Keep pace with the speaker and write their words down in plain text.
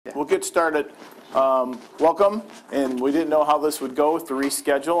we'll get started. Welcome, and we didn't know how this would go with the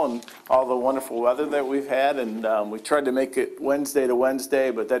reschedule and all the wonderful weather that we've had, and we tried to make it Wednesday to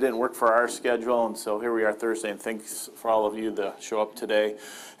Wednesday, but that didn't work for our schedule, and so here we are Thursday, and thanks for all of you that show up today.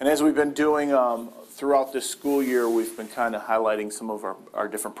 And as we've been doing throughout this school year, we've been kind of highlighting some of our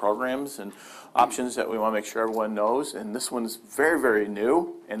different programs and options that we want to make sure everyone knows, and this one's very, very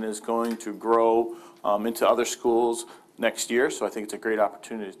new and is going to grow into other schools next year, so I think it's a great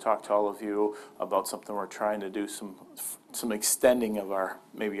opportunity to talk to all of you about something we're trying to do, some extending of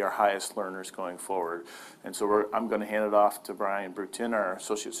maybe our highest learners going forward. And so I'm going to hand it off to Brutyn, our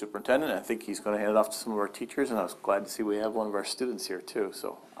Associate Superintendent. I think he's going to hand it off to some of our teachers, and I was glad to see we have one of our students here too.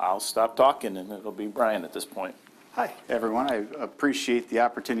 So I'll stop talking, and it'll be Brian at this point. Hi, everyone. I appreciate the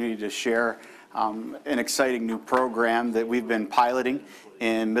opportunity to share an exciting new program that we've been piloting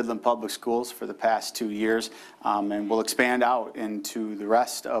in Midland Public Schools for the past 2 years, and we'll expand out into the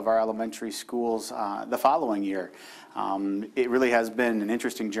rest of our elementary schools the following year. It really has been an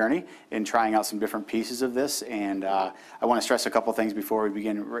interesting journey in trying out some different pieces of this, and I want to stress a couple things before we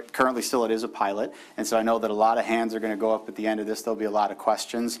begin. Currently still it is a pilot, and so I know that a lot of hands are going to go up at the end of this. There'll be a lot of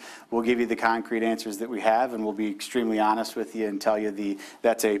questions. We'll give you the concrete answers that we have, and we'll be extremely honest with you and tell you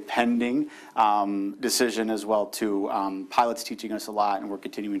that's a pending decision as well too. Pilot's teaching us a lot, and we're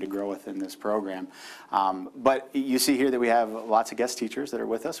continuing to grow within this program. But you see here that we have lots of guest teachers that are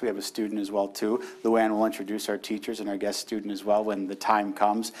with us. We have a student as well too. Luann will introduce our teachers and our guest student as well when the time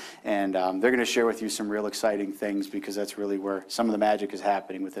comes, and they're going to share with you some real exciting things, because that's really where some of the magic is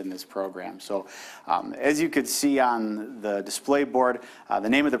happening within this program. So as you could see on the display board, the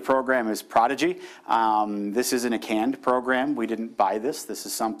name of the program is Prodigy. This isn't a canned program. We didn't buy this. This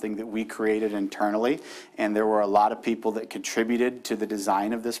is something that we created internally, and there were a lot of people that contributed to the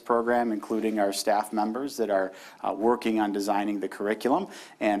design of this program, including our staff members that are working on designing the curriculum,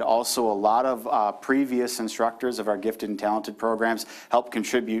 and also a lot of previous instructors of our gifted and talented programs help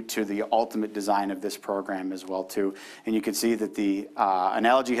contribute to the ultimate design of this program as well too. And you can see that the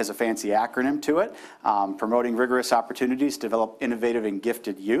analogy has a fancy acronym to it, promoting rigorous opportunities to develop innovative and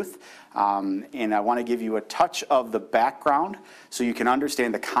gifted youth. And I want to give you a touch of the background so you can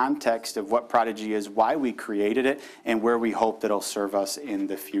understand the context of what Prodigy is, why we created it, and where we hope that it'll serve us in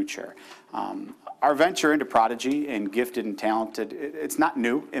the future. Our venture into Prodigy and gifted and talented, it's not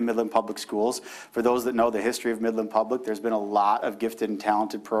new in Midland Public Schools. For those that know the history of Midland Public, there's been a lot of gifted and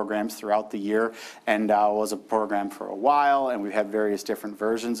talented programs throughout the year, and was a program for a while, and we've had various different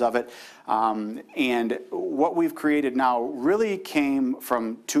versions of it. And what we've created now really came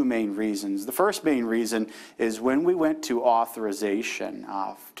from two main reasons. The first main reason is when we went to authorization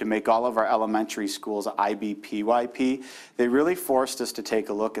to make all of our elementary schools IBPYP, they really forced us to take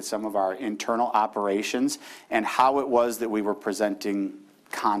a look at some of our internal operations and how it was that we were presenting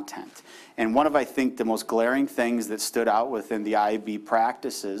content. And one of, I think, the most glaring things that stood out within the IB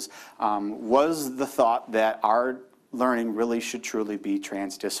practices was the thought that our learning really should truly be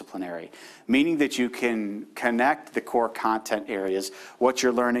transdisciplinary, meaning that you can connect the core content areas, what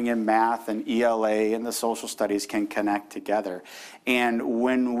you're learning in math and ELA and the social studies can connect together. And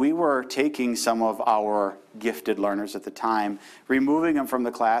when we were taking some of our gifted learners at the time, removing them from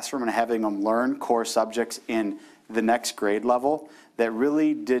the classroom and having them learn core subjects in the next grade level, that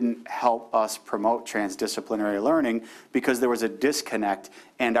really didn't help us promote transdisciplinary learning, because there was a disconnect,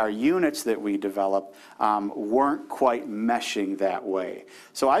 and our units that we developed weren't quite meshing that way.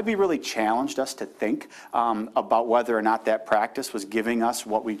 So IB really challenged us to think about whether or not that practice was giving us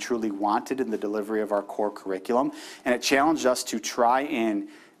what we truly wanted in the delivery of our core curriculum, and it challenged us to try and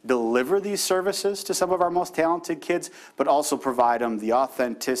deliver these services to some of our most talented kids, but also provide them the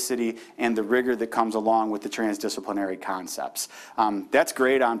authenticity and the rigor that comes along with the transdisciplinary concepts. That's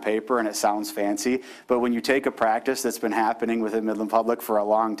great on paper and it sounds fancy, but when you take a practice that's been happening within Midland Public for a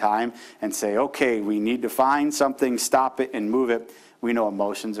long time and say, okay, we need to find something, stop it, and move it, we know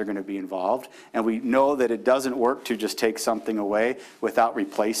emotions are going to be involved, and we know that it doesn't work to just take something away without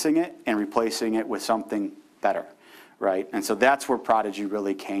replacing it, and replacing it with something better. Right? And so that's where Prodigy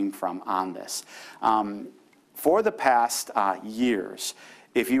really came from on this. For the past years,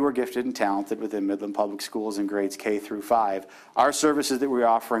 if you were gifted and talented within Midland Public Schools in grades K through 5, our services that we're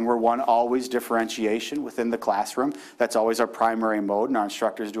offering were, one, always differentiation within the classroom. That's always our primary mode, and our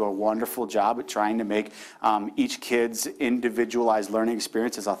instructors do a wonderful job at trying to make each kid's individualized learning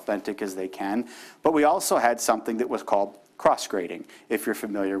experience as authentic as they can. But we also had something that was called cross-grading, if you're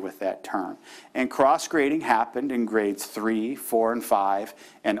familiar with that term. And cross-grading happened in grades 3, 4, and 5,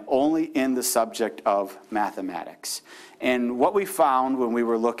 and only in the subject of mathematics. And what we found when we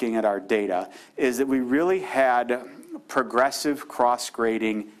were looking at our data is that we really had progressive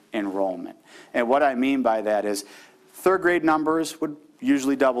cross-grading enrollment. And what I mean by that is third grade numbers would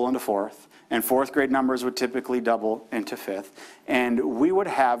usually double into fourth, and fourth grade numbers would typically double into fifth. And we would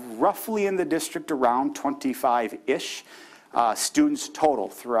have roughly in the district around 25-ish students total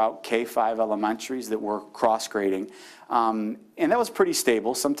throughout K-5 elementaries that were cross-grading. And that was pretty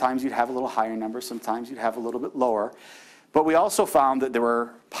stable. Sometimes you'd have a little higher number, sometimes you'd have a little bit lower. But we also found that there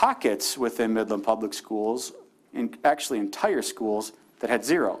were pockets within Midland Public Schools, and actually entire schools, that had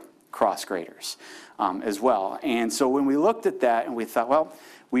 0 cross-graders as well. And so when we looked at that and we thought, well,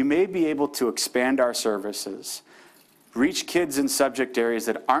 we may be able to expand our services, reach kids in subject areas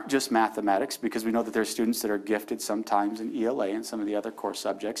that aren't just mathematics, because we know that there are students that are gifted sometimes in ELA and some of the other core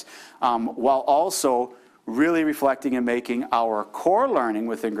subjects, while also really reflecting and making our core learning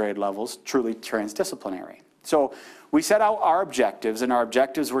within grade levels truly transdisciplinary. So we set out our objectives, and our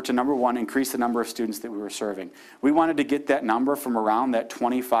objectives were to, number one, increase the number of students that we were serving. We wanted to get that number from around that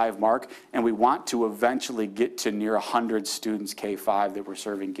 25 mark, and we want to eventually get to near 100 students K-5 that we're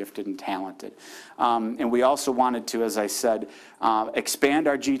serving gifted and talented. And we also wanted to, as I said, expand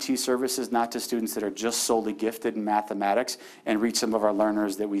our GT services not to students that are just solely gifted in mathematics, and reach some of our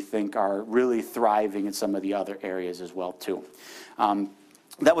learners that we think are really thriving in some of the other areas as well too.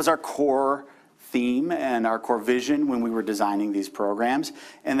 That was our core theme and our core vision when we were designing these programs.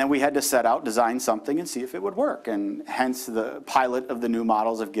 And then we had to set out, design something, and see if it would work. And hence the pilot of the new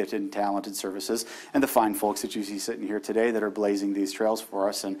models of gifted and talented services, and the fine folks that you see sitting here today that are blazing these trails for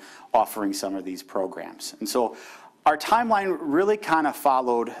us and offering some of these programs. And so our timeline really kind of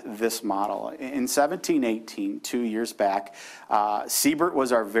followed this model. In 17-18, 2 years back, Siebert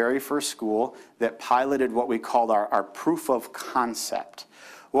was our very first school that piloted what we called our proof of concept.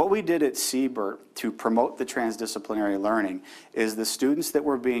 What we did at Siebert to promote the transdisciplinary learning is the students that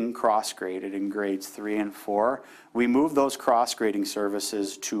were being cross-graded in grades 3 and 4, we moved those cross-grading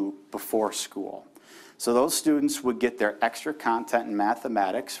services to before school. So those students would get their extra content in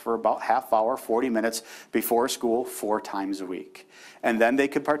mathematics for about half hour, 40 minutes before school, 4 times a week. And then they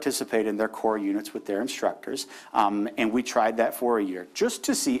could participate in their core units with their instructors. And we tried that for a year just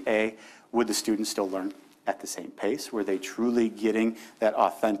to see, A, would the students still learn at the same pace? Were they truly getting that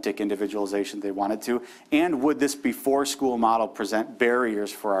authentic individualization they wanted to? And would this before school model present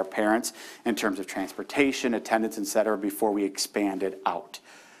barriers for our parents in terms of transportation, attendance, et cetera, before we expanded out?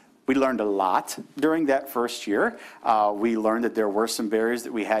 We learned a lot during that first year. We learned that there were some barriers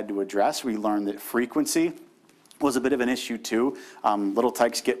that we had to address. We learned that frequency was a bit of an issue too. Little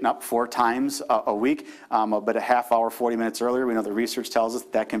Tykes getting up 4 times a week, but a half hour, 40 minutes earlier. We know the research tells us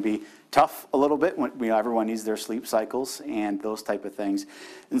that can be tough a little bit when everyone needs their sleep cycles and those type of things.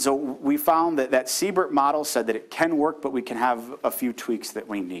 And so we found that that Siebert model said that it can work, but we can have a few tweaks that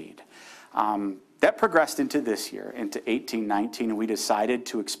we need. That progressed into this year, into 18-19, and we decided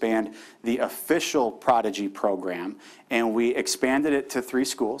to expand the official Prodigy program, and we expanded it to 3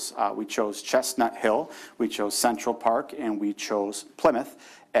 schools. We chose Chestnut Hill, we chose Central Park, and we chose Plymouth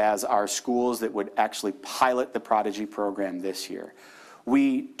as our schools that would actually pilot the Prodigy program this year.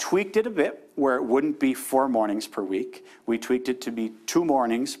 We tweaked it a bit where it wouldn't be 4 mornings per week. We tweaked it to be 2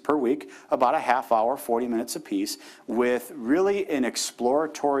 mornings per week, about a half hour, 40 minutes apiece, with really an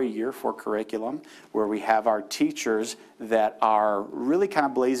exploratory year for curriculum where we have our teachers that are really kind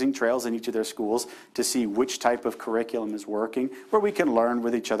of blazing trails in each of their schools to see which type of curriculum is working, where we can learn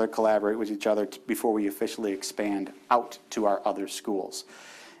with each other, collaborate with each other before we officially expand out to our other schools.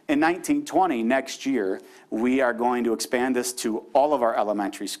 In 1920, next year, we are going to expand this to all of our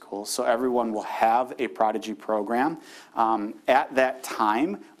elementary schools, so everyone will have a Prodigy program. At that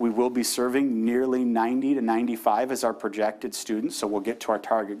time, we will be serving nearly 90 to 95 as our projected students, so we'll get to our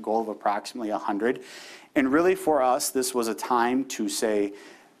target goal of approximately 100. And really for us, this was a time to say,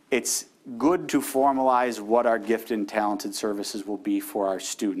 it's good to formalize what our gifted and talented services will be for our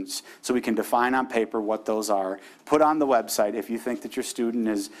students. So we can define on paper what those are, put on the website, if you think that your student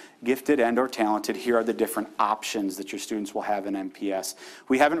is gifted and or talented, here are the different options that your students will have in MPS.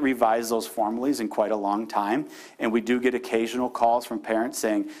 We haven't revised those formulas in quite a long time, and we do get occasional calls from parents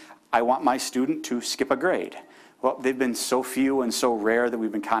saying, I want my student to skip a grade. Well, they've been so few and so rare that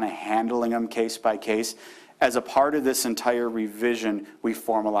we've been kind of handling them case by case. As a part of this entire revision, we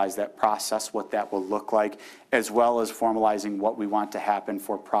formalize that process, what that will look like, as well as formalizing what we want to happen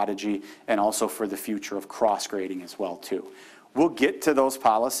for Prodigy and also for the future of cross-grading as well, too. We'll get to those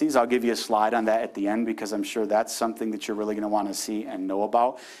policies. I'll give you a slide on that at the end because I'm sure that's something that you're really going to want to see and know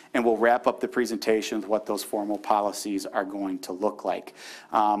about. And we'll wrap up the presentation with what those formal policies are going to look like.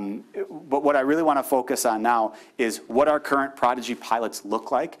 But what I really want to focus on now is what our current Prodigy pilots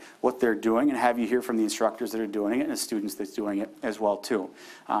look like, what they're doing, and have you hear from the instructors that are doing it and the students that's doing it as well too.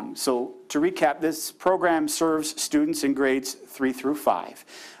 So to recap, this program serves students in grades 3 through 5.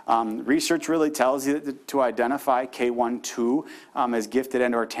 Research really tells you that to identify K-1-2 as gifted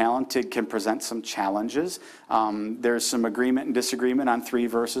and or talented can present some challenges. There's some agreement and disagreement on 3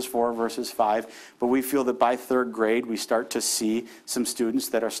 versus 4 versus 5, but we feel that by 3rd grade we start to see some students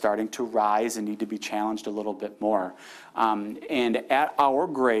that are starting to rise and need to be challenged a little bit more. And at our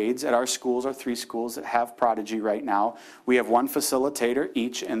grades, at our schools, our 3 schools that have Prodigy right now, we have 1 facilitator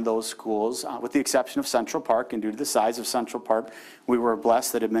each in those schools, with the exception of Central Park. And due to the size of Central Park, we were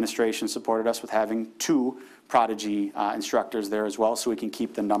blessed that administration supported us with having 2 Prodigy instructors there as well, so we can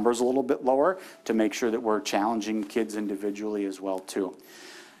keep the numbers a little bit lower to make sure that we're challenging kids individually as well too.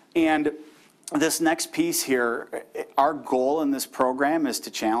 And this next piece here, our goal in this program is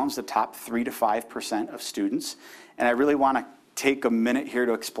to challenge the top 3 to 5% of students. And I really want to take a minute here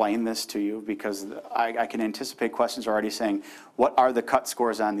to explain this to you because I can anticipate questions already saying, what are the cut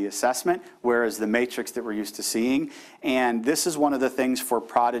scores on the assessment? Where is the matrix that we're used to seeing? And this is one of the things for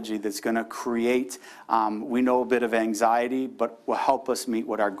Prodigy that's going to create, we know, a bit of anxiety, but will help us meet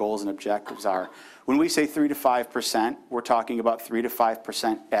what our goals and objectives are. When we say 3 to 5%, we're talking about 3 to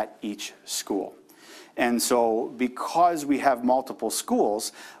 5% at each school. And so because we have multiple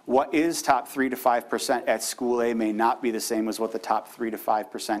schools, what is top 3 to 5% at school A may not be the same as what the top 3 to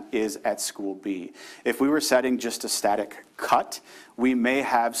 5% is at school B. If we were setting just a static cut, we may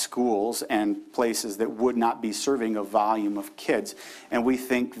have schools and places that would not be serving a volume of kids. And we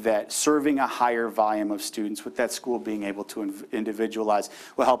think that serving a higher volume of students with that school being able to individualize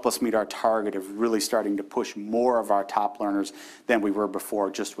will help us meet our target of really starting to push more of our top learners than we were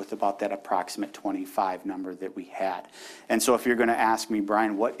before, just with about that approximate 25 number that we had. And so if you're going to ask me,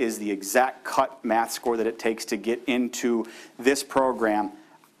 Brian, what is the exact cut math score that it takes to get into this program?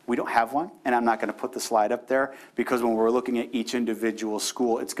 We don't have one, and I'm not going to put the slide up there because when we're looking at each individual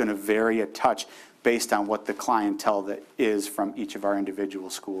school, it's going to vary a touch based on what the clientele that is from each of our individual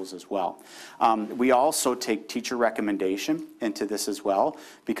schools as well. We also take teacher recommendation into this as well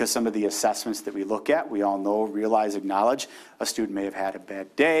because some of the assessments that we look at, we all know, realize, acknowledge a student may have had a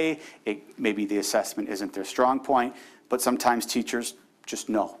bad day, maybe the assessment isn't their strong point, but sometimes teachers just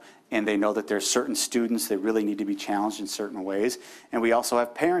know. And they know that there's certain students that really need to be challenged in certain ways. And we also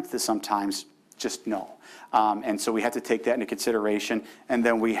have parents that sometimes just know. And so we have to take that into consideration. And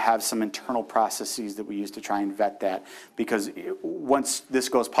then we have some internal processes that we use to try and vet that. Because once this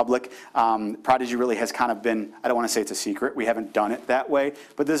goes public, Prodigy really has kind of been, I don't want to say it's a secret, we haven't done it that way,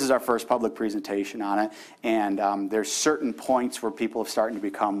 but this is our first public presentation on it. And there's certain points where people are starting to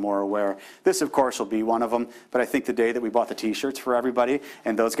become more aware. This, of course, will be one of them. But I think the day that we bought the t-shirts for everybody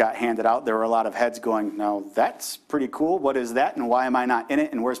and those got handed out, there were a lot of heads going, no, that's pretty cool. What is that? And why am I not in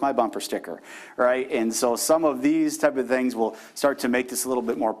it? And where's my bumper sticker? Right? And so some of these type of things will start to make this a little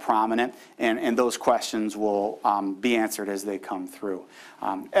bit more prominent, and those questions will be answered as they come through.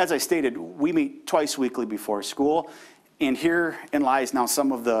 As I stated, we meet twice weekly before school, and herein lies now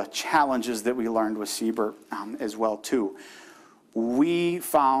some of the challenges that we learned with Siebert as well too. We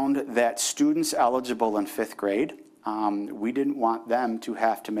found that students eligible in 5th grade, we didn't want them to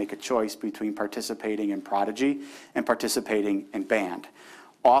have to make a choice between participating in Prodigy and participating in band.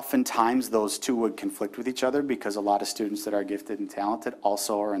 Oftentimes those two would conflict with each other because a lot of students that are gifted and talented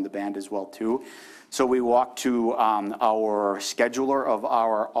also are in the band as well too. So we walked to our scheduler of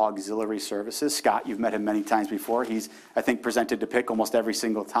our auxiliary services. Scott, you've met him many times before. He's, I think, presented to PIC almost every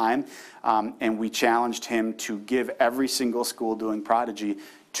single time. And we challenged him to give every single school doing Prodigy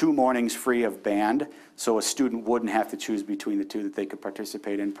 2 mornings free of band, so a student wouldn't have to choose between the two, that they could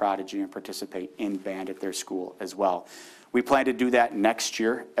participate in Prodigy and participate in band at their school as well. We plan to do that next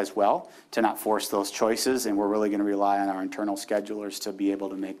year as well, to not force those choices, and we're really going to rely on our internal schedulers to be able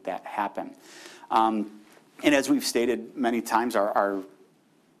to make that happen. And as we've stated many times, our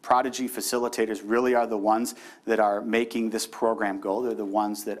Prodigy facilitators really are the ones that are making this program go. They're the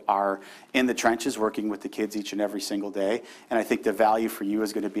ones that are in the trenches working with the kids each and every single day. And I think the value for you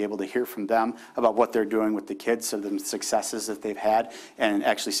is going to be able to hear from them about what they're doing with the kids, so the successes that they've had, and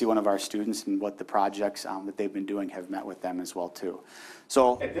actually see one of our students and what the projects that they've been doing have met with them as well too.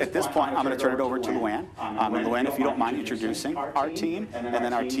 So at this point, I'm going to turn it over to Luann. And Luann, if you don't mind introducing our team, and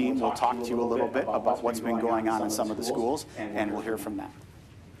then our team will talk to you a little bit about what's been going on in some of the schools, and we'll hear from them.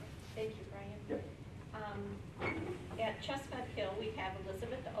 At Chestnut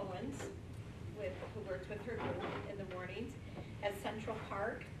with her group in the mornings. At Central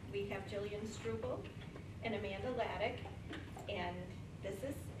Park, we have Jillian Struble and Amanda Ladach, and this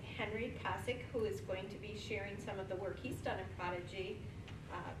is Henry Kosick, who is going to be sharing some of the work he's done in Prodigy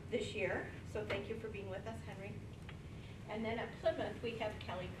this year. So thank you for being with us, Henry. And then at Plymouth, we have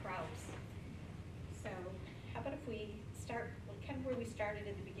Kelly Krause. So how about if we start, well, kind of where we started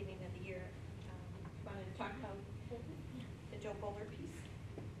at the beginning of the year. You wanted to talk about the Joe Bowler piece?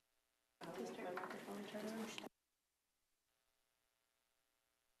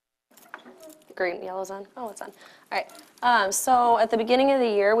 Green, yellow's on. Oh, it's on. All right. So at the beginning of the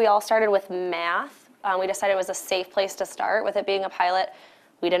year, we all started with math. We decided it was a safe place to start. With it being a pilot,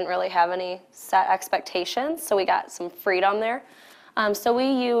 we didn't really have any set expectations, so we got some freedom there. So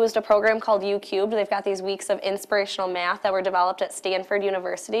we used a program called U Cubed. They've got these weeks of inspirational math that were developed at Stanford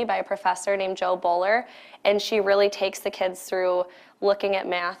University by a professor named Jo Bowler, and she really takes the kids through looking at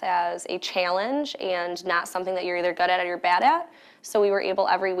math as a challenge and not something that you're either good at or you're bad at. So we were able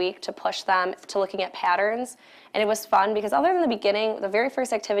every week to push them to looking at patterns, and it was fun because other than the beginning, the very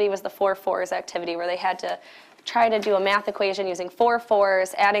first activity was the 4-4s activity where they had to try to do a math equation using 4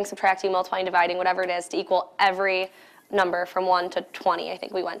 4s, adding, subtracting, multiplying, dividing, whatever it is, to equal every number from 1 to 20, I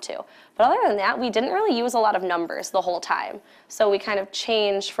think we went to. But other than that, we didn't really use a lot of numbers the whole time. So we kind of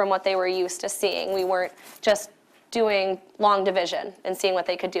changed from what they were used to seeing. We weren't just doing long division and seeing what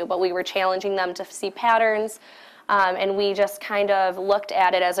they could do, but we were challenging them to see patterns. And we just kind of looked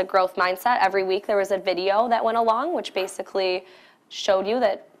at it as a growth mindset. Every week there was a video that went along, which basically showed you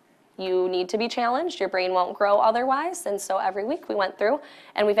that you need to be challenged. Your brain won't grow otherwise. And so every week we went through,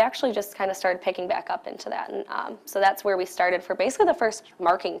 and we've actually just kind of started picking back up into that. And so that's where we started for basically the first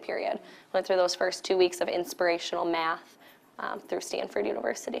marking period. Went through those first 2 weeks of inspirational math through Stanford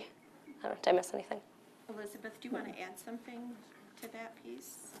University. I don't know, did I miss anything? Elizabeth, do you want to add something to that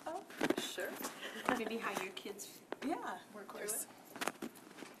piece? Oh, sure. Maybe how your kids work through it?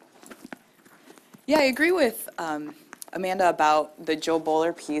 Yeah, I agree with Amanda about the Joe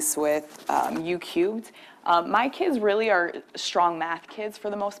Bowler piece with U Cubed. My kids really are strong math kids for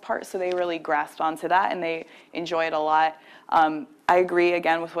the most part, so they really grasped onto that and they enjoy it a lot. I agree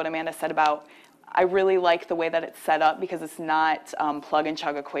again with what Amanda said about I really like the way that it's set up because it's not plug and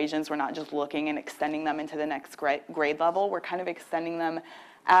chug equations. We're not just looking and extending them into the next grade level. We're kind of extending them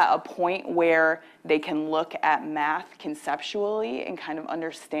at a point where they can look at math conceptually and kind of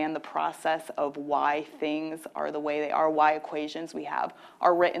understand the process of why things are the way they are, why equations we have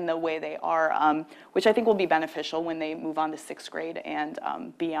are written the way they are, which I think will be beneficial when they move on to 6th grade and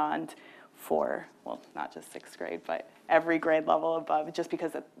beyond for, well, not just 6th grade, but every grade level above, just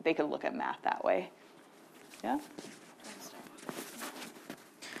because they could look at math that way. Yeah?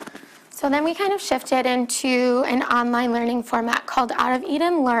 So then we kind of shifted into an online learning format called Out of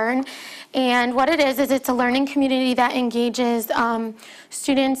Eden Learn. And what it is it's a learning community that engages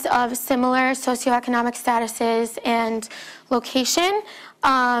students of similar socioeconomic statuses and location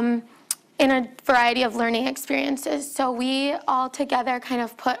in a variety of learning experiences. So we all together kind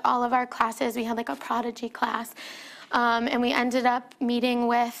of put all of our classes, we had like a Prodigy class, and we ended up meeting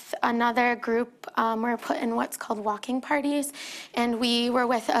with another group. We're put in what's called walking parties, and we were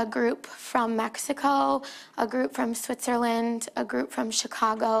with a group from Mexico, a group from Switzerland, a group from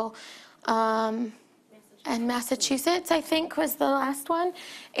Chicago, and Massachusetts, I think, was the last one.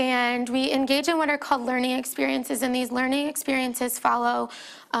 And we engage in what are called learning experiences, and these learning experiences follow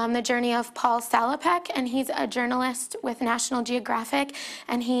the journey of Paul Salopek, and he's a journalist with National Geographic,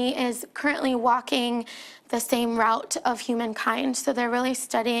 and he is currently walking the same route of humankind. So they're really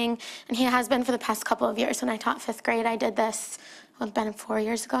studying, and he has been for the past couple of years. When I taught 5th grade, I did this. Well, it's been 4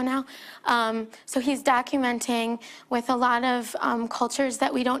 years ago now. So he's documenting with a lot of cultures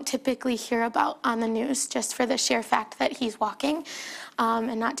that we don't typically hear about on the news, just for the sheer fact that he's walking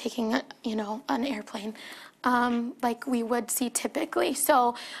and not taking, an airplane like we would see typically.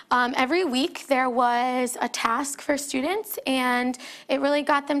 So every week there was a task for students, and it really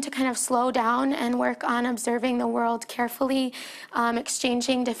got them to kind of slow down and work on observing the world carefully,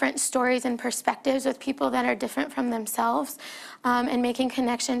 exchanging different stories and perspectives with people that are different from themselves, and making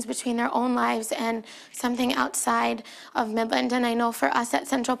connections between their own lives and something outside of Midland. And I know for us at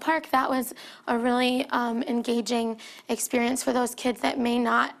Central Park, that was a really engaging experience for those kids that may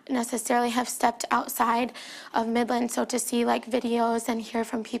not necessarily have stepped outside of Midland. So to see like videos and hear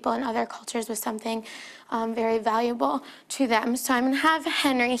from people in other cultures was something very valuable to them. So I'm going to have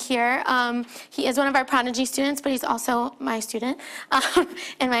Henry here. He is one of our Prodigy students, but he's also my student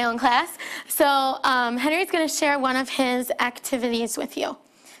in my own class. So Henry's going to share one of his activities with you.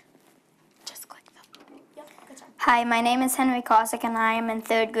 Just click them. Yep, good Hi, my name is Henry Krause and I am in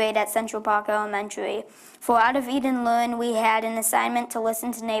 3rd grade at Central Park Elementary. For Out of Eden Learn, we had an assignment to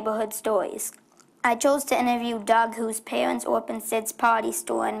listen to neighborhood stories. I chose to interview Doug, whose parents opened Sid's Party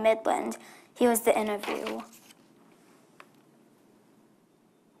Store in Midland. Here was the interview.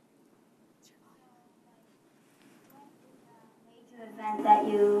 Major event that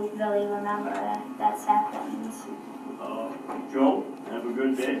you really remember that's happened? Joe, have a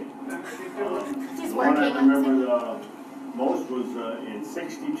good day. He's The one I working on remember the most was in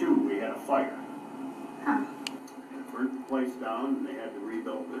 '62, we had a fire. Huh. It burnt the place down and they had to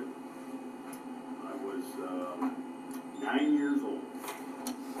rebuild it. I was 9 years old.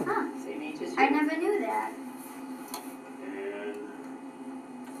 Huh. Same age as you. I never knew that. And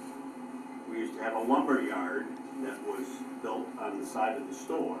we used to have a lumber yard that was built on the side of the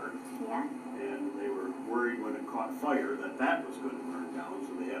store. Yeah. And they were worried when it caught fire that was going to burn down,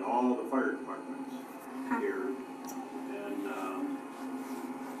 so they had all the fire departments here. And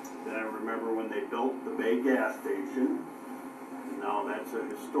then I remember when they built the Bay gas station, and now that's a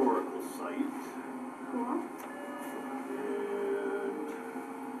historical site. Cool. And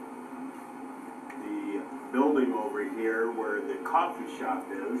the building over here where the coffee shop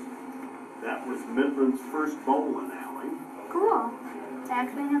is, that was Midland's first bowling alley. Cool. I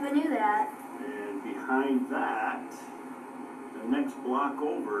actually never knew that. And behind that, the next block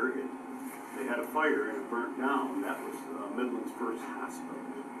over, they had a fire and it burnt down. That was Midland's first hospital.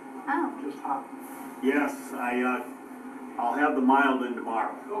 Oh. Just yes, I'll have the mild in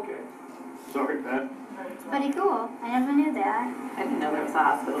tomorrow. Okay. Sorry, Pat. It's pretty cool. I never knew that. I didn't know there was a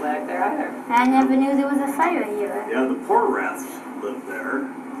hospital back there either. I never knew there was a fire here. Yeah, the Poraths lived there,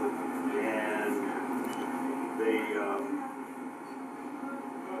 and they,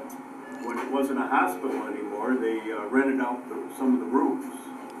 when it wasn't a hospital anymore, they rented out some of the roofs.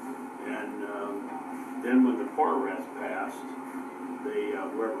 And then when the Poraths passed, they,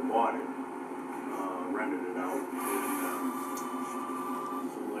 whoever bought it, rented it out. And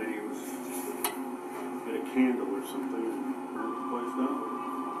some lady was get a candle or something and burn the place down.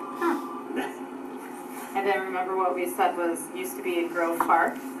 Huh. And then remember what we said was, used to be in Grove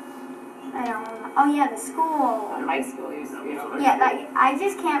Park? I don't remember. Oh yeah, the school. High school used to be over there. Yeah, like, I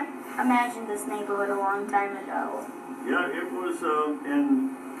just can't imagine this neighborhood a long time ago. Yeah, it was,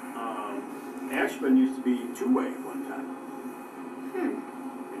 and Ashman used to be two-way at one time.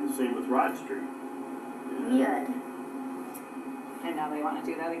 And the same with Rod Street. Weird. And now they want to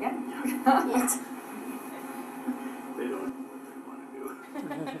do that again. Yes. They don't know what they want to do.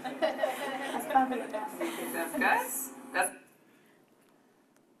 That's probably the best. That's good. That's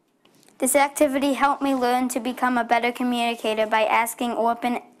This activity helped me learn to become a better communicator by asking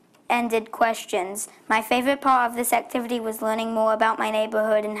open-ended questions. My favorite part of this activity was learning more about my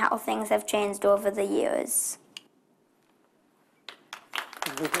neighborhood and how things have changed over the years.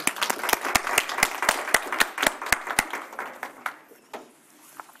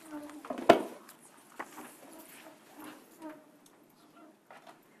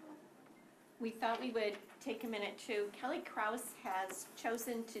 We thought we would take a minute to, Kelly Krause has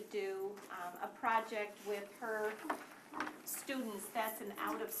chosen to do a project with her students. That's an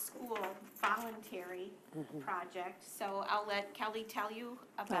out-of-school voluntary project. So I'll let Kelly tell you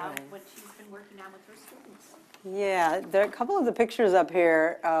about what she's been working on with her students. Yeah, there are a couple of the pictures up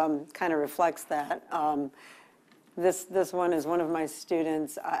here kind of reflects that. This one is one of my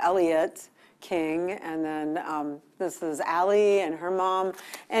students, Elliot King, and then this is Allie and her mom.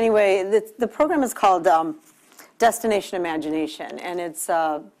 Anyway, the program is called Destination Imagination, and it's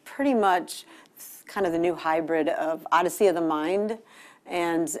pretty much kind of the new hybrid of Odyssey of the Mind.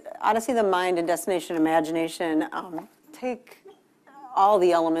 And Odyssey of the Mind and Destination Imagination take all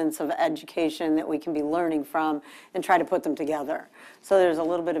the elements of education that we can be learning from and try to put them together. So there's a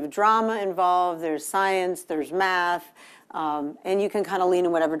little bit of drama involved, there's science, there's math, and you can kind of lean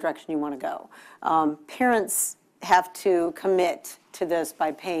in whatever direction you want to go. Parents have to commit to this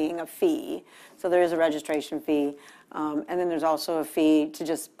by paying a fee. So there is a registration fee, and then there's also a fee to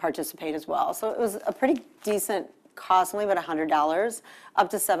just participate as well. So it was a pretty decent cost, only about $100. Up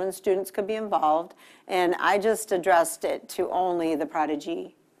to 7 students could be involved, and I just addressed it to only the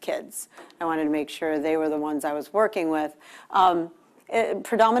Prodigy kids. I wanted to make sure they were the ones I was working with.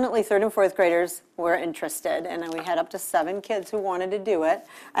 Predominantly 3rd and 4th graders were interested, and we had up to 7 kids who wanted to do it.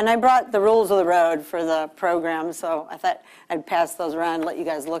 And I brought the rules of the road for the program, so I thought I'd pass those around and let you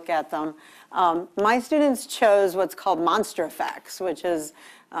guys look at them. My students chose what's called monster effects, which is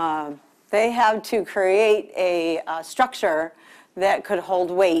they have to create a structure that could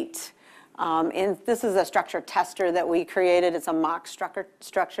hold weight And this is a structure tester that we created. It's a mock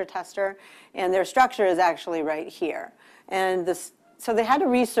structure tester. And their structure is actually right here. And so they had to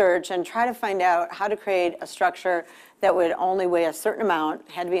research and try to find out how to create a structure that would only weigh a certain amount,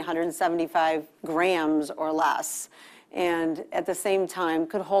 had to be 175 grams or less, and at the same time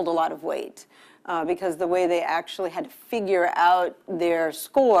could hold a lot of weight. Because the way they actually had to figure out their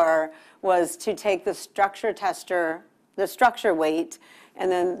score was to take the structure tester, the structure weight,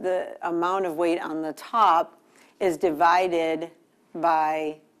 and then the amount of weight on the top is divided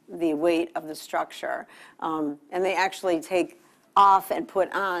by the weight of the structure. And they actually take off and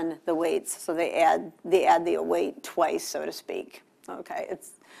put on the weights, so they add the weight twice, so to speak. Okay,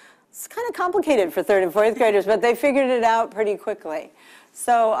 it's kind of complicated for 3rd and 4th graders, but they figured it out pretty quickly.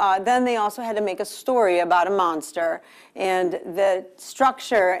 So then they also had to make a story about a monster, and the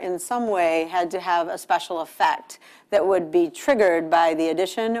structure in some way had to have a special effect that would be triggered by the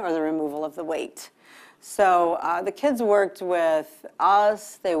addition or the removal of the weight. So the kids worked with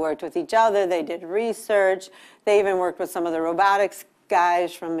us, they worked with each other, they did research, they even worked with some of the robotics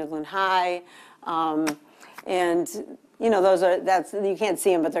guys from Midland High, and you know, you can't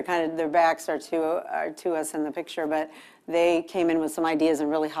see them, but they're kind of, their backs are to us in the picture, but they came in with some ideas and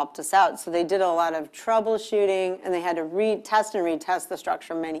really helped us out. So they did a lot of troubleshooting, and they had to retest and retest the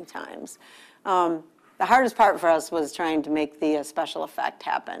structure many times. The hardest part for us was trying to make the special effect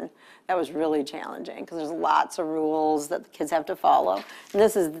happen. That was really challenging because there's lots of rules that the kids have to follow. And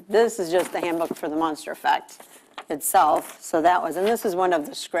this is just the handbook for the monster effect itself. So that was, and this is one of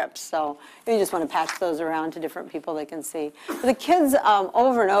the scripts. So if you just want to patch those around to different people, they can see. But the kids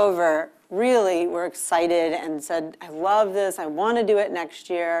over and over really were excited and said, I love this, I want to do it next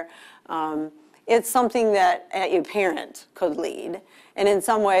year. It's something that a parent could lead. And in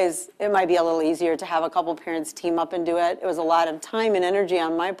some ways, it might be a little easier to have a couple parents team up and do it. It was a lot of time and energy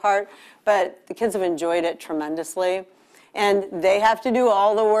on my part, but the kids have enjoyed it tremendously. And they have to do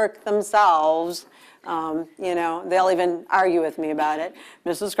all the work themselves. You know, they'll even argue with me about it.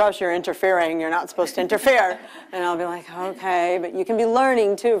 Mrs. Krause, you're interfering. You're not supposed to interfere. And I'll be like, okay, but you can be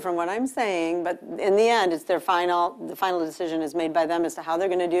learning too from what I'm saying. But in the end, it's the final decision is made by them as to how they're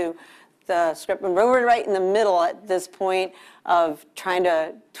going to do the script. And we're right in the middle at this point of trying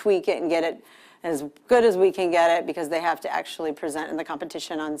to tweak it and get it as good as we can get it, because they have to actually present in the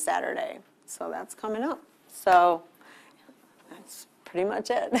competition on Saturday. So that's coming up. So that's pretty much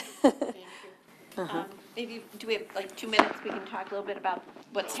it. Thank you. Maybe, do we have like 2 minutes, we can talk a little bit about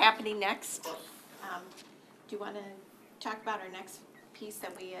what's happening next? Do you want to talk about our next piece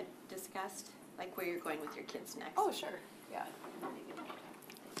that we had discussed, like where you're going with your kids next? Oh, sure, yeah.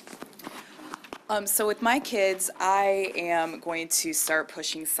 So with my kids, I am going to start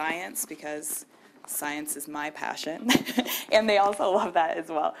pushing science because science is my passion, and they also love that as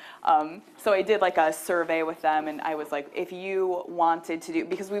well. So I did like a survey with them, and I was like, if you wanted to do,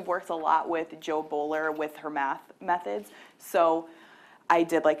 because we've worked a lot with Jo Bowler with her math methods, so I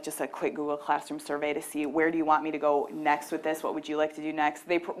did like just a quick Google Classroom survey to see where do you want me to go next with this, what would you like to do next?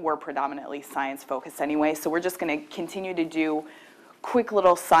 They were predominantly science focused anyway, so we're just going to continue to do quick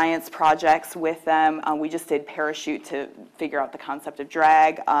little science projects with them. We just did parachute to figure out the concept of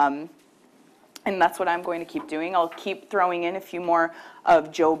drag. And that's what I'm going to keep doing. I'll keep throwing in a few more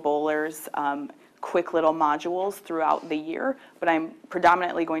of Jo Bowler's quick little modules throughout the year, but I'm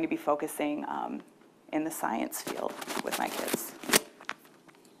predominantly going to be focusing in the science field with my kids.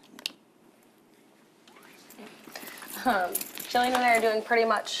 Jillian and I are doing pretty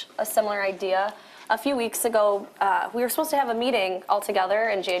much a similar idea. A few weeks ago, we were supposed to have a meeting all together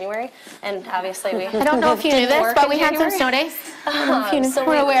in January, and obviously we I don't know if you knew this, but we had some snow days. I don't know if you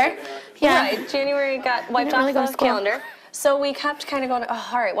were aware. Yeah. Right, January got wiped off the calendar. So we kept kind of going, oh,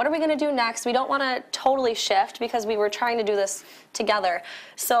 all right, what are we going to do next? We don't want to totally shift because we were trying to do this together.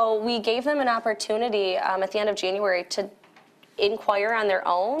 So we gave them an opportunity at the end of January to inquire on their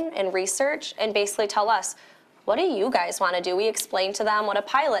own and research and basically tell us, what do you guys want to do? We explained to them what a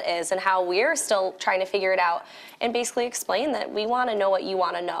pilot is and how we're still trying to figure it out, and basically explain that we want to know what you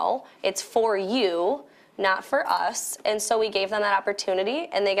want to know. It's for you, not for us. And so we gave them that opportunity,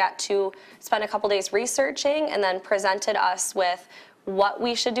 and they got to spend a couple days researching and then presented us with what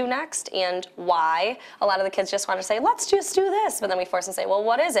we should do next and why. A lot of the kids just want to say, let's just do this. But then we force them to say, well,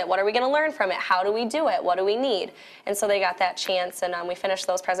 what is it? What are we going to learn from it? How do we do it? What do we need? And so they got that chance, and we finished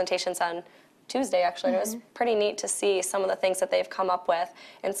those presentations on Tuesday, actually. Mm-hmm. It was pretty neat to see some of the things that they've come up with.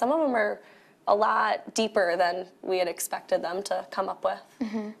 And some of them are a lot deeper than we had expected them to come up with.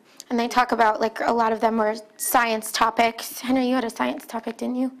 Mm-hmm. And they talk about, like, a lot of them were science topics. Henry, you had a science topic,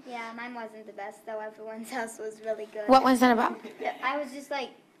 didn't you? Yeah, mine wasn't the best, though. Everyone's else was really good. What was it about? I was just,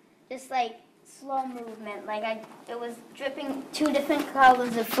 like, just like slow movement. Like it was dripping 2 different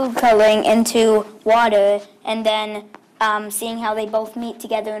colors of food coloring into water, and then seeing how they both meet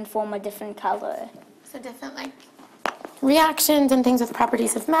together and form a different color. So different like reactions and things with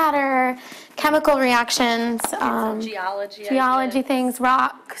properties of matter, chemical reactions, geology things,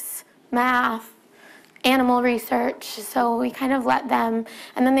 rocks, math, animal research. So we kind of let them,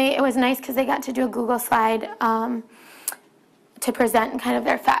 and then it was nice because they got to do a Google slide to present kind of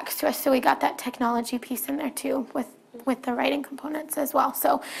their facts to us. So we got that technology piece in there too with the writing components as well.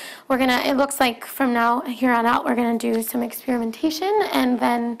 So we're gonna, it looks like from now here on out, we're gonna do some experimentation and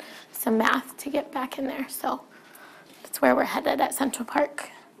then some math to get back in there. So that's where we're headed at Central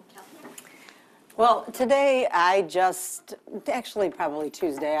Park. Well, today actually probably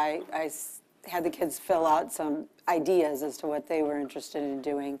Tuesday, I had the kids fill out some ideas as to what they were interested in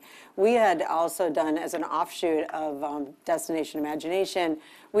doing. We had also done, as an offshoot of Destination Imagination,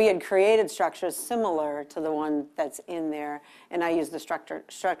 we had created structures similar to the one that's in there, and I used the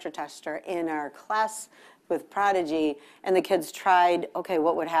structure tester in our class with Prodigy, and the kids tried, okay,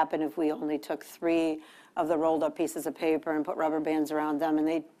 what would happen if we only took 3 of the rolled up pieces of paper and put rubber bands around them,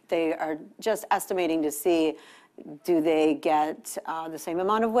 and they are just estimating to see, do they get the same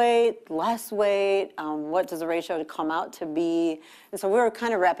amount of weight, less weight, what does the ratio come out to be? And so we're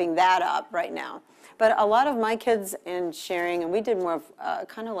kind of wrapping that up right now. But a lot of my kids in sharing, and we did more of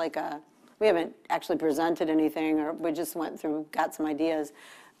kind of like we haven't actually presented anything, or we just went through, got some ideas.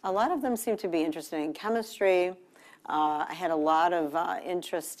 A lot of them seem to be interested in chemistry. I had a lot of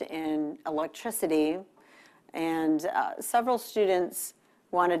interest in electricity, and several students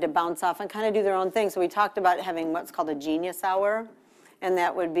wanted to bounce off and kind of do their own thing. So we talked about having what's called a genius hour, and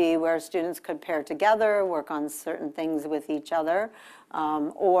that would be where students could pair together, work on certain things with each other,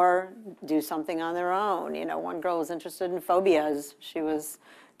 or do something on their own. You know, one girl was interested in phobias. She was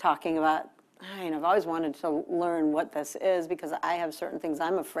talking about, I've always wanted to learn what this is because I have certain things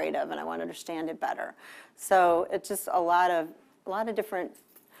I'm afraid of and I want to understand it better. So it's just a lot of different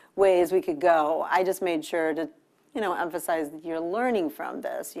ways we could go. I just made sure to emphasize that you're learning from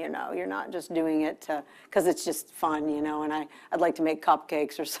this, you're not just doing it because it's just fun, and I'd like to make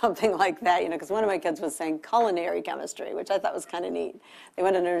cupcakes or something like that, because one of my kids was saying culinary chemistry, which I thought was kind of neat. They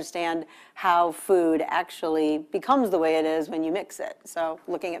wanted to understand how food actually becomes the way it is when you mix it, so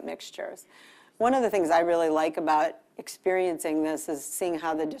looking at mixtures. One of the things I really like about experiencing this is seeing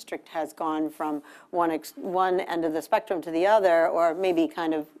how the district has gone from one end of the spectrum to the other, or maybe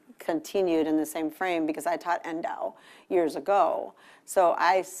kind of continued in the same frame, because I taught Endo years ago. So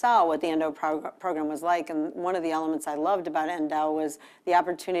I saw what the Endo program was like, and one of the elements I loved about Endo was the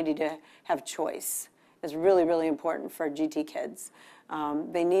opportunity to have choice. Is really, really important for GT kids.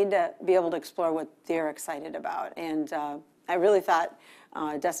 They need to be able to explore what they're excited about, and I really thought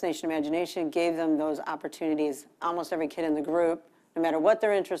Destination Imagination gave them those opportunities. Almost every kid in the group, no matter what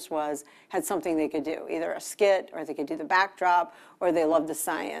their interest was, had something they could do, either a skit, or they could do the backdrop, or they loved the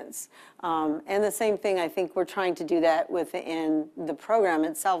science. And the same thing, I think we're trying to do that within the program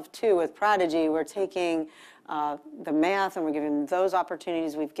itself too. With Prodigy, we're taking the math and we're giving them those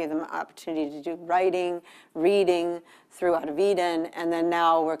opportunities. We've given them an opportunity to do writing, reading through Out of Eden, and then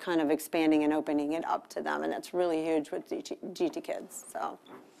now we're kind of expanding and opening it up to them, and that's really huge with GT kids. So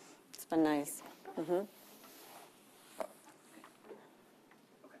it's been nice. Mm-hmm.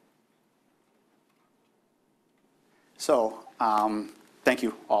 So, thank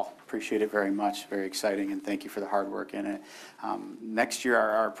you all. Appreciate it very much. Very exciting, and thank you for the hard work in it. Next year,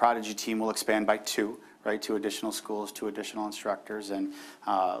 our Prodigy team will expand by 2. Right, 2 additional schools, 2 additional instructors, and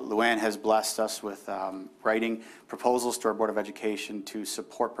Luann has blessed us with writing proposals to our Board of Education to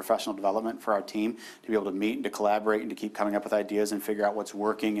support professional development for our team, to be able to meet and to collaborate and to keep coming up with ideas and figure out what's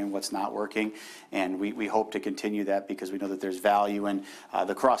working and what's not working. And we hope to continue that because we know that there's value in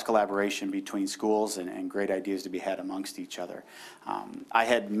the cross-collaboration between schools and great ideas to be had amongst each other. I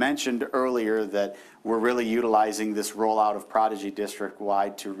had mentioned earlier that we're really utilizing this rollout of Prodigy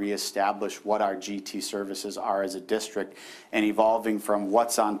district-wide to reestablish what our GT services are as a district, and evolving from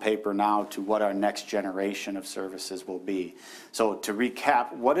what's on paper now to what our next generation of services will be. So to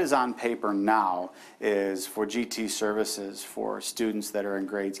recap, what is on paper now is for GT services for students that are in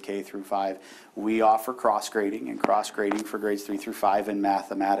grades K through 5. We offer cross-grading, and cross-grading for grades 3 through 5 in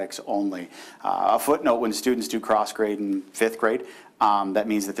mathematics only. A footnote, when students do cross-grade in 5th grade, That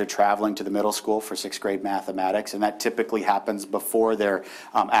means that they're traveling to the middle school for 6th grade mathematics, and that typically happens before their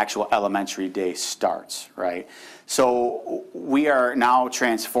actual elementary day starts, right? So we are now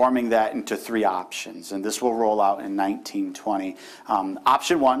transforming that into 3 options, and this will roll out in 1920.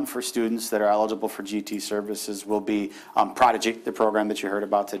 Option 1 for students that are eligible for GT services will be Prodigy, the program that you heard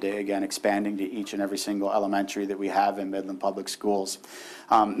about today, again, expanding to each and every single elementary that we have in Midland Public Schools.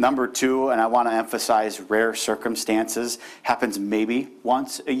 Number 2, and I want to emphasize rare circumstances, happens maybe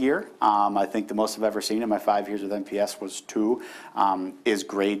once a year. I think the most I've ever seen in my 5 years with MPS was 2, is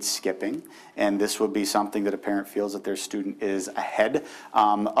grade skipping. And this would be something that a parent feels that their student is ahead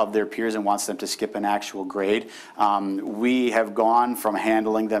of their peers and wants them to skip an actual grade. We have gone from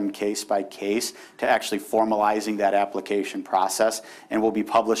handling them case by case to actually formalizing that application process, and we'll be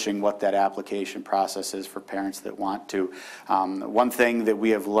publishing what that application process is for parents that want to. One thing that we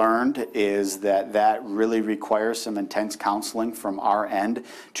have learned is that that really requires some intense counseling from our end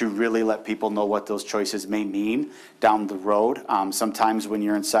to really let people know what those choices may mean down the road. Sometimes when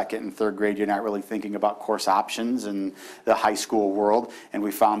you're in 2nd and 3rd grade, you're not really thinking about course options in the high school world, and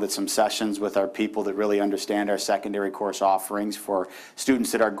we found that some sessions with our people that really understand our secondary course offerings for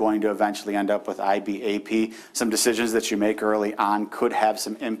students that are going to eventually end up with IB, AP, some decisions that you make early on could have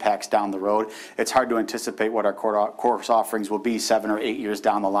some impacts down the road. It's hard to anticipate what our course offerings will be 7 or 8 years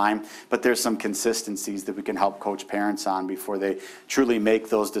down the line, but there's some consistencies that we can help coach parents on before they truly make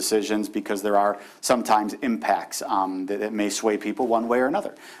those decisions, because there are sometimes impacts that may sway people one way or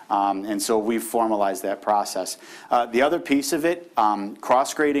another. And so we've formalized that process. The other piece of it,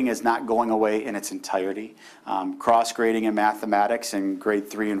 cross-grading is not going away in its entirety. Cross-grading in mathematics in grade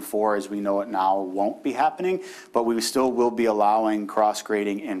 3 and 4, as we know it now, won't be happening, but we still will be allowing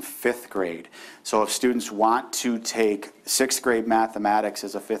cross-grading in 5th grade. So if students want to take 6th grade mathematics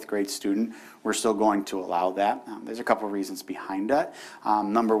as a 5th grade student, we're still going to allow that. There's a couple of reasons behind that.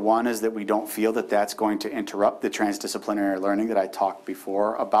 Number 1 is that we don't feel that that's going to interrupt the transdisciplinary learning that I talked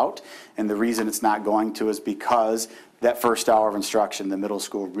before about. And the reason it's not going to is because that first hour of instruction, the middle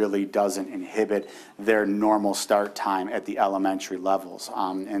school really doesn't inhibit their normal start time at the elementary levels.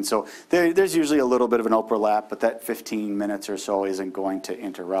 And so there's usually a little bit of an overlap, but that 15 minutes or so isn't going to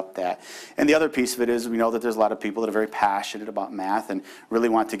interrupt that. And the other piece of it is we know that there's a lot of people that are very passionate about math and really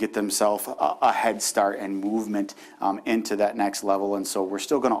want to get themselves a head start and movement into that next level. And so we're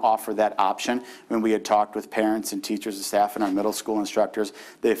still going to offer that option. When we had talked with parents and teachers and staff and our middle school instructors,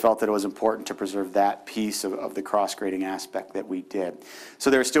 they felt that it was important to preserve that piece of the cross-grading aspect that we did. So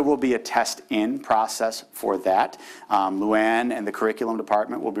there still will be a test-in process for that. Luann and the curriculum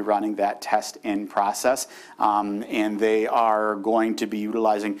department will be running that test-in process, and they are going to be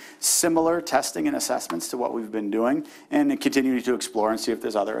utilizing similar testing and assessments to what we've been doing, and continuing to explore and see if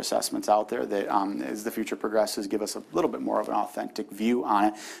there's other assessments out there that, as the future progresses, give us a little bit more of an authentic view on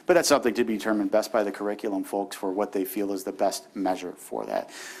it. But that's something to be determined best by the curriculum folks for what they feel is the best measure for that.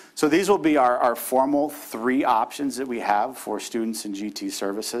 So these will be our formal 3 options that we have for students in GT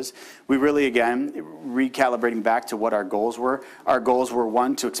services. We really, again, recalibrating back to what our goals were. Our goals were,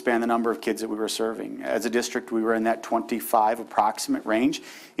 1, to expand the number of kids that we were serving. As a district, we were in that 25 approximate range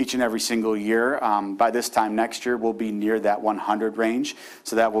each and every single year. By this time next year, we'll be near that 100 range.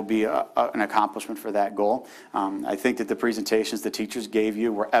 So that will be an accomplishment for that goal. I think that the presentations the teachers gave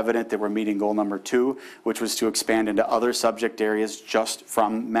you were evident that we're meeting goal number 2, which was to expand into other subject areas just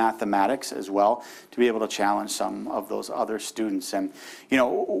from mathematics as well, to be able to challenge some of those other students. And, you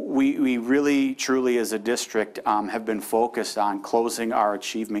know, we really, truly as a district have been focused on closing our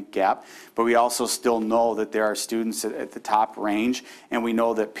achievement gap, but we also still know that there are students at the top range, and we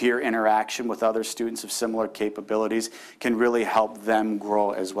know that peer interaction with other students of similar capabilities can really help them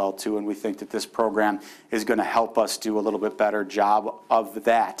grow as well too. And we think that this program is going to help us do a little bit better job of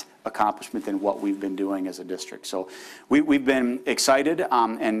that accomplishment than what we've been doing as a district. So we've been excited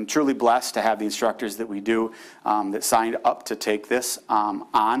and truly blessed to have the instructors that we do that signed up to take this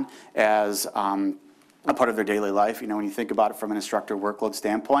on as a part of their daily life. You know, when you think about it from an instructor workload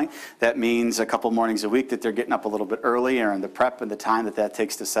standpoint, that means a couple mornings a week that they're getting up a little bit earlier, and the prep and the time that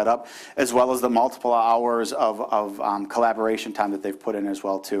takes to set up, as well as the multiple hours of collaboration time that they've put in as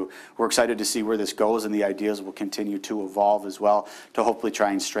well too. We're excited to see where this goes, and the ideas will continue to evolve as well to hopefully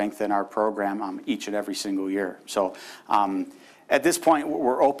try and strengthen our program each and every single year. So at this point,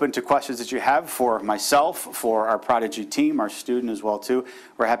 we're open to questions that you have for myself, for our Prodigy team, our student as well too.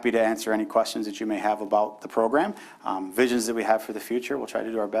 We're happy to answer any questions that you may have about the program, visions that we have for the future. We'll try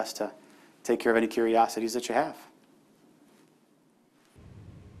to do our best to take care of any curiosities that you have.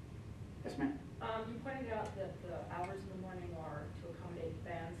 Yes, ma'am. You pointed out that the hours in the morning are to accommodate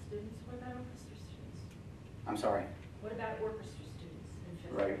band students. What about orchestra students? I'm sorry. What about orchestra students?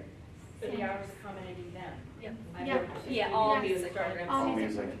 Right. But the hours accommodating them. Yep. I Yeah. heard- Yeah, all Yes. music programs. All All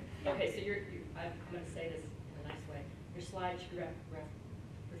music. music. Okay, so I'm gonna say this in a nice way. Your slide should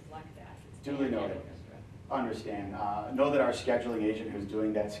reflect that. It's Duly band and noted. orchestra. Understand. Know that our scheduling agent who's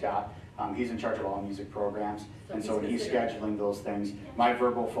doing that, Scott, he's in charge of all music programs, and so when he's scheduling those things, my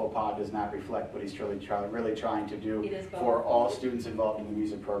verbal faux pas does not reflect what he's really trying to do It is both. for all students involved in the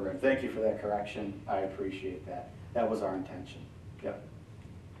music program. Thank you for that correction. I appreciate that. That was our intention. Yep.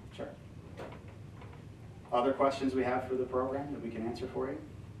 Sure. Other questions we have for the program that we can answer for you?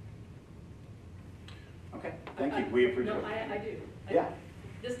 Okay, thank you. We appreciate it. No, I do. Yeah.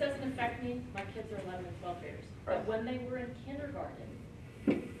 This doesn't affect me. My kids are 11 and 12 graders. Right. But when they were in kindergarten,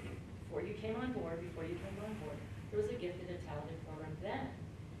 before you came on board, there was a gifted and talented program then.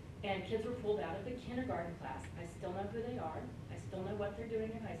 And kids were pulled out of the kindergarten class. I still know who they are. I still know what they're doing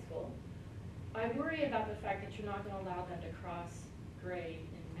in high school. I worry about the fact that you're not going to allow them to cross grade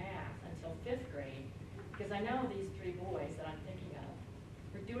in math until 5th grade, because I know these 3 boys that I'm thinking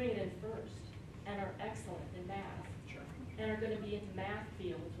of are doing it in 1st and are excellent in math. Sure. And are going to be into math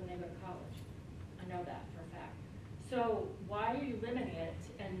fields when they go to college. I know that for a fact. So why are you limiting it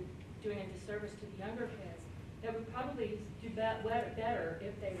and doing a disservice to the younger kids that would probably do better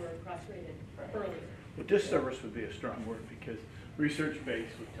if they were cross-graded earlier? Well, disservice would be a strong word, because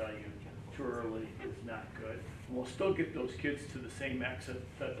research-based would tell you too early is not good. And we'll still get those kids to the same exit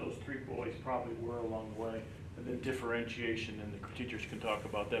that those 3 boys probably were along the way. And then differentiation, and the teachers can talk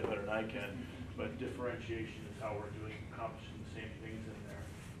about that better than I can, but differentiation is how we're accomplishing the same things in there.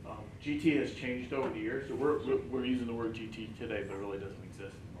 GT has changed over the years, so we're using the word GT today, but it really doesn't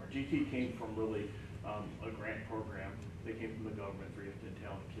exist anymore. GT came from really a grant program. They came from the government for gifted and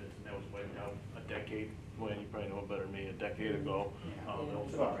talented kids, and that was wiped out a decade, well, you probably know it better than me, a decade ago.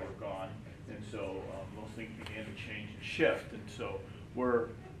 Those funds were gone, and so those things began to change and shift, and so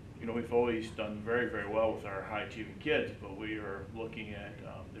we've always done very, very well with our high-achieving kids, but we are looking at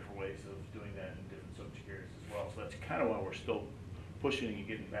different ways of doing that in different subject areas as well. So that's kind of why we're still pushing and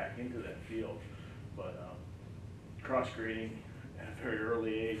getting back into that field. But cross-grading at a very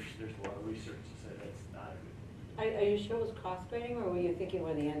early age, there's a lot of research to say that's not a good. Are you sure it was cross-grading, or were you thinking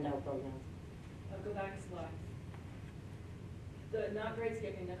were the end-out programs? I'll go back a slide. Not grade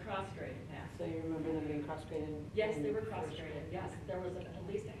skipping, the cross-graded math. So you remember them being cross-graded? Yes, they were cross-graded, yes. There was at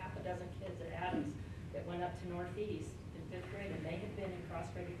least a half a dozen kids at Adams that went up to Northeast in 5th grade, and they had been in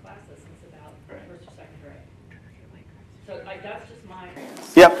cross-graded classes since about 1st or 2nd grade. So that's just my.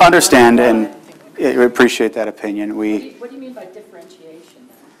 Yep, understand, and we appreciate that opinion. What do you mean by differentiation?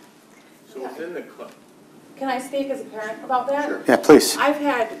 So within the club. Can I speak as a parent about that? Sure. Yeah, please. I've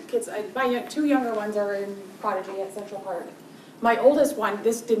had kids, my 2 younger ones are in Prodigy at Central Park. My oldest one,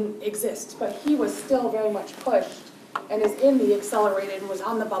 this didn't exist, but he was still very much pushed and is in the accelerated and was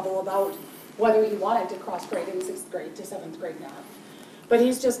on the bubble about whether he wanted to cross-grade in 6th grade to 7th grade math. But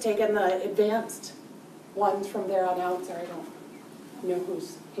he's just taken the advanced ones from there on out. Sorry, I don't know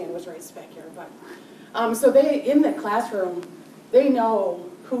whose hand was raised back here, but so they, in the classroom, they know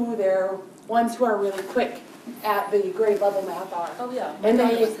who their ones who are really quick at the grade level math are. Oh, yeah. And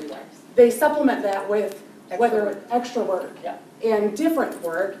they supplement that with whether extra work and different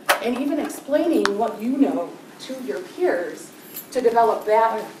work, and even explaining what you know to your peers to develop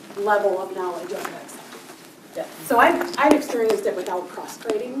that level of knowledge of that subject. Yeah. So I've experienced it without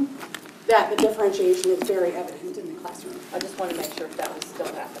cross-grading, that the differentiation is very evident in the classroom. I just want to make sure if that was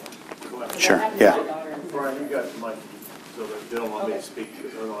still happening. Sure, yeah. Brian, you got the mic, so they don't want me to speak,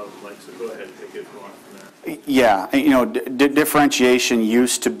 because I don't have the mic, so go ahead and take it on from there. Yeah, differentiation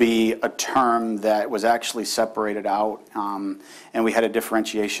used to be a term that was actually separated out, and we had a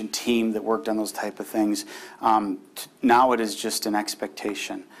differentiation team that worked on those type of things. Now it is just an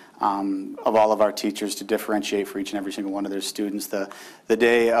expectation of all of our teachers to differentiate for each and every single one of their students. The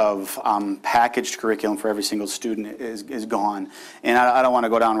day of packaged curriculum for every single student is gone. And I don't want to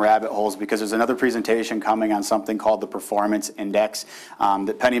go down rabbit holes, because there's another presentation coming on something called the Performance Index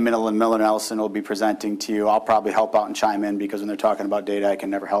that Penny Middle and Miller Nelson will be presenting to you. I'll probably help out and chime in, because when they're talking about data, I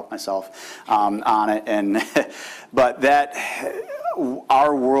can never help myself on it. But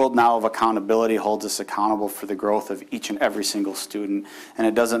our world now of accountability holds us accountable for the growth of each and every single student, and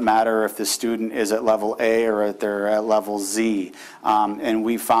it doesn't matter if the student is at level A or if they're at level Z. And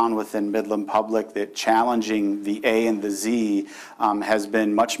we found within Midland Public that challenging the A and the Z has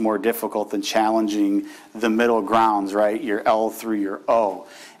been much more difficult than challenging the middle grounds, right? Your L through your O.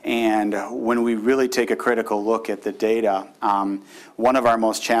 And when we really take a critical look at the data, one of our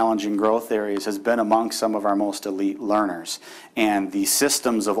most challenging growth areas has been among some of our most elite learners. And the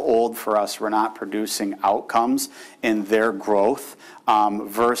systems of old for us were not producing outcomes in their growth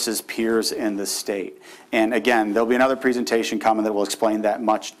versus peers in the state. And again, there'll be another presentation coming that will explain that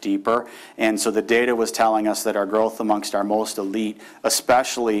much deeper. And so the data was telling us that our growth amongst our most elite,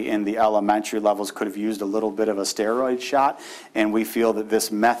 especially in the elementary levels, could have used a little bit of a steroid shot. And we feel that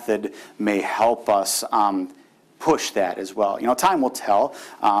this method may help us push that as well. You know, time will tell.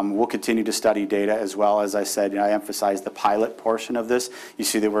 We'll continue to study data as well. As I said, you know, I emphasize the pilot portion of this. You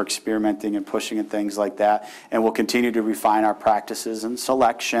see that we're experimenting and pushing and things like that. And we'll continue to refine our practices and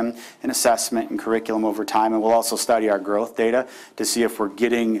selection and assessment and curriculum over time. And we'll also study our growth data to see if we're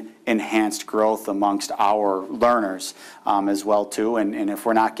getting enhanced growth amongst our learners as well too. And if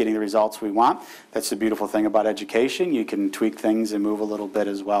we're not getting the results we want, that's the beautiful thing about education. You can tweak things and move a little bit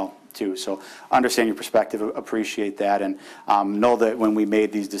as well too. So understand your perspective, appreciate that, and know that when we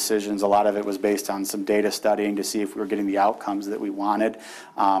made these decisions, a lot of it was based on some data studying to see if we were getting the outcomes that we wanted,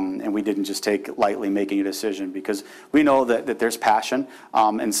 and we didn't just take lightly making a decision, because we know that there's passion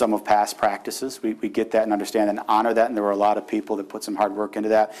in some of past practices. We get that and understand and honor that, and there were a lot of people that put some hard work into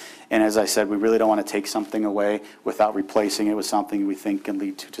that. And as I said, we really don't want to take something away without replacing it with something we think can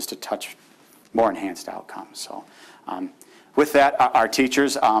lead to just a touch more enhanced outcomes. So with that, our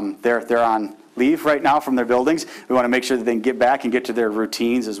teachers, they're on leave right now from their buildings. We want to make sure that they can get back and get to their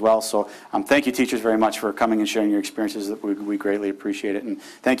routines as well. So thank you, teachers, very much for coming and sharing your experiences. We greatly appreciate it. And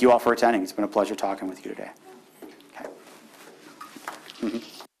thank you all for attending. It's been a pleasure talking with you today. Okay.